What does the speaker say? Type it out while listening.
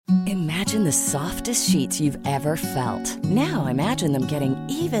Imagine the softest sheets you've ever felt. Now imagine them getting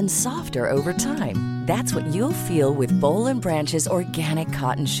even softer over time. That's what you'll feel with Boll & Branch's organic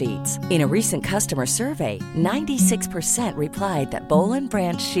cotton sheets. In a recent customer survey, 96% replied that Boll &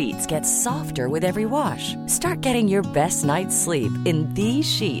 Branch sheets get softer with every wash. Start getting your best night's sleep in these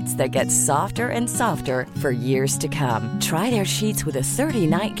sheets that get softer and softer for years to come. Try their sheets with a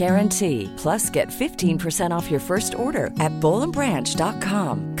 30-night guarantee. Plus, get 15% off your first order at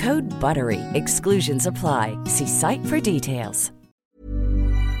bollandbranch.com. Code BUTTERY. Exclusions apply. See site for details.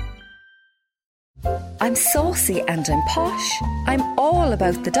 I'm saucy and I'm posh. I'm all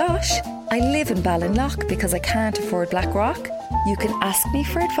about the dosh. I live in Ballinlough because I can't afford Blackrock. You can ask me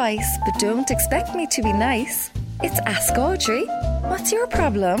for advice, but don't expect me to be nice. It's Ask Audrey. What's your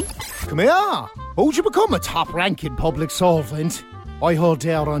problem? Come here. How'd you become a top-ranking public servant? I heard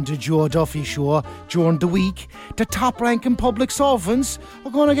there on the Joe Duffy show during the week the top-ranking public servants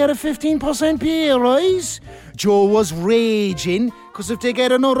are going to get a 15% pay rise. Joe was raging because if they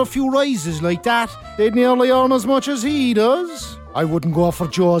get another few rises like that, they'd nearly earn as much as he does. I wouldn't go for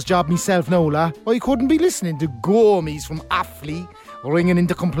Joe's job myself now, la. I couldn't be listening to gomies from Affley ringing in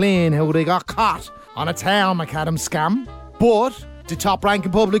to complain how they got caught on a tarmac Adam scam. But the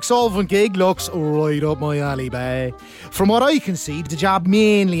top-ranking public servant gig looks right up my alley, bae. From what I can see, the job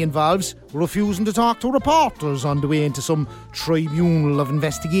mainly involves refusing to talk to reporters on the way into some tribunal of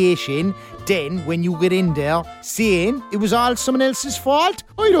investigation. Then, when you get in there, saying it was all someone else's fault,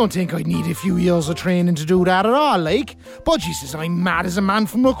 I don't think I'd need a few years of training to do that at all, like. Budgie says I'm mad as a man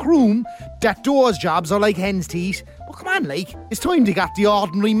from Macroom, that those jobs are like hen's teeth. But come on, like, it's time they got the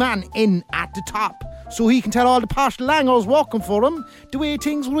ordinary man in at the top, so he can tell all the posh langers working for him the way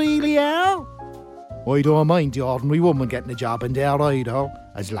things really are. I don't mind the ordinary woman getting a job in there either,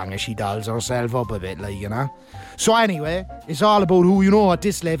 as long as she dolls herself up a bit, like, you know. So anyway, it's all about who you know at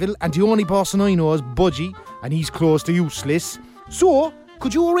this level, and the only person I know is Budgie, and he's close to useless. So,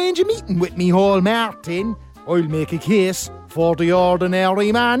 could you arrange a meeting with me, Hall Martin? I'll make a case for the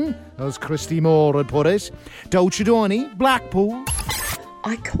ordinary man, as Christy Moore had put it. Douchidoni, Blackpool.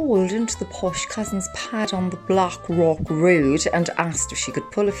 I called into the posh cousin's pad on the Blackrock Road and asked if she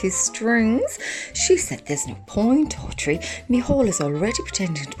could pull a few strings. She said there's no point, Audrey. Me Hall is already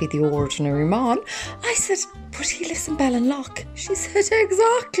pretending to be the ordinary man. I said, but he lives in Ballinlough. She said,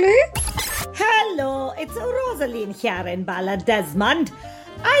 exactly. Hello, it's Rosaline here in Ballydesmond.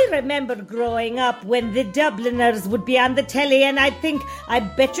 I remember growing up when the Dubliners would be on the telly and I'd think, I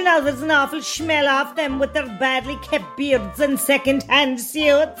bet you now there's an awful smell off them with their badly kept beards and second-hand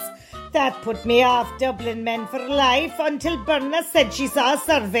suits. That put me off Dublin men for life until Berna said she saw a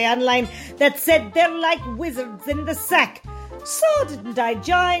survey online that said they're like wizards in the sack. So didn't I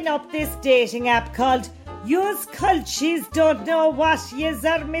join up this dating app called Yous Culchies Don't Know What Yous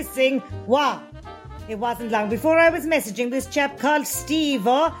Are Missing. Wow. It wasn't long before I was messaging this chap called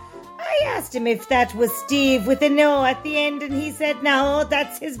Steve-O. I asked him if that was Steve with an O at the end, and he said no,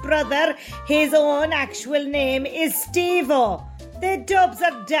 that's his brother. His own actual name is Steve-O. The dubs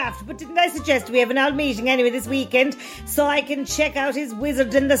are daft, but didn't I suggest we have an old meeting anyway this weekend so I can check out his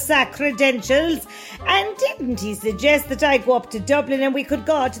wizard in the sack credentials? And didn't he suggest that I go up to Dublin and we could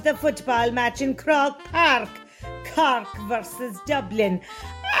go to the football match in Croke Park? Cork versus Dublin.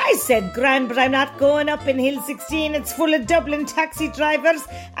 I said, grand, but I'm not going up in Hill 16. It's full of Dublin taxi drivers.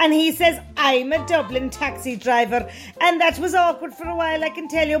 And he says, I'm a Dublin taxi driver. And that was awkward for a while, I can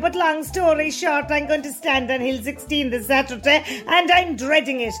tell you. But long story short, I'm going to stand on Hill 16 this Saturday, and I'm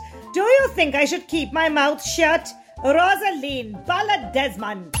dreading it. Do you think I should keep my mouth shut? Rosaline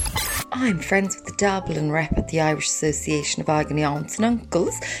Ballydesmond. I'm friends with the Dublin rep at the Irish Association of Agony Aunts and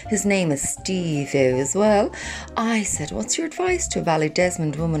Uncles. His name is Steve-O as well. I said, what's your advice to a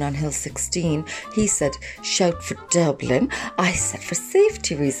Ballydesmond woman on Hill 16? He said, shout for Dublin. I said, for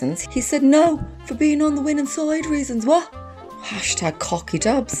safety reasons. He said, no, for being on the winning side reasons. What? Hashtag cocky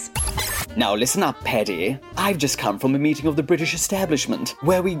dubs. Now listen up, Paddy. I've just come from a meeting of the British establishment,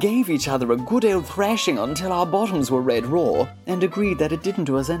 where we gave each other a good old thrashing until our bottoms were red raw, and agreed that it didn't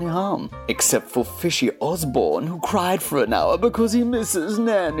do us any harm. Except for Fishy Osborne, who cried for an hour because he misses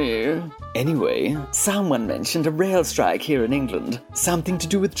Nanny. Anyway, someone mentioned a rail strike here in England. Something to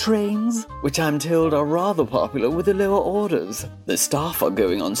do with trains, which I'm told are rather popular with the lower orders. The staff are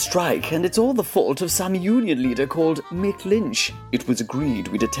going on strike, and it's all the fault of some union leader called Mick Lynch. It was agreed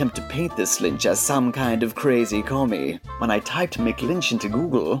we'd attempt to paint the this Lynch as some kind of crazy commie. When I typed Mick Lynch into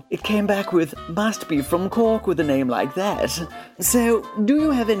Google, it came back with, must be from Cork with a name like that. So, do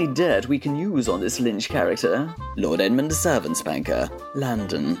you have any dirt we can use on this Lynch character? Lord Edmund Servant-Spanker,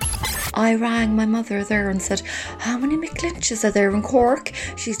 London. I rang my mother there and said, how many Mick Lynches are there in Cork?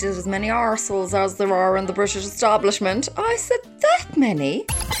 She said as many arseholes as there are in the British establishment. I said, that many?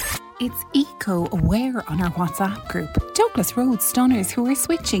 It's eco-aware on our WhatsApp group. Douglas Road stunners who are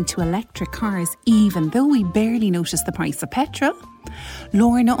switching to electric cars even though we barely noticed the price of petrol.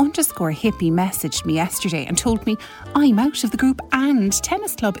 Lorna_hippie messaged me yesterday and told me I'm out of the group and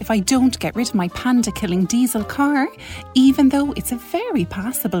tennis club if I don't get rid of my panda-killing diesel car, even though it's a very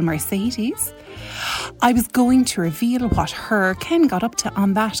passable Mercedes. I was going to reveal what her Ken got up to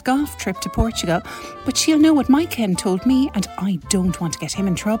on that golf trip to Portugal, but she'll know what my Ken told me and I don't want to get him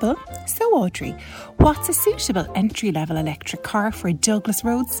in trouble. So Audrey, what's a suitable entry-level electric car for a Douglas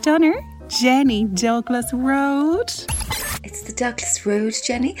Road stunner? Jenny, Douglas Road. It's the Douglas Road,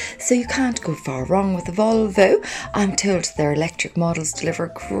 Jenny, so you can't go far wrong with the Volvo. I'm told their electric models deliver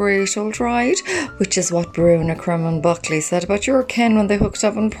a great old ride, which is what Bruna Crumman Buckley said about your Ken when they hooked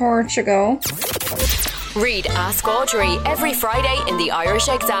up in Portugal. Read Ask Audrey every Friday in the Irish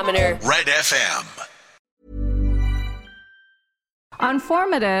Examiner. Red FM. On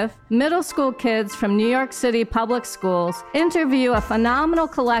Formative, middle school kids from New York City public schools interview a phenomenal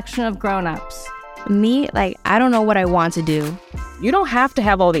collection of grown-ups. Me, I don't know what I want to do. You don't have to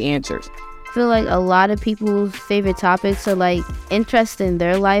have all the answers. I feel like a lot of people's favorite topics are interest in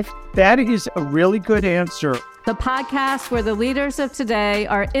their life. That is a really good answer. The podcast where the leaders of today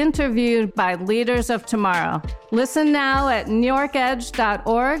are interviewed by leaders of tomorrow. Listen now at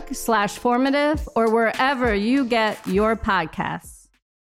newyorkedge.org/formative or wherever you get your podcasts.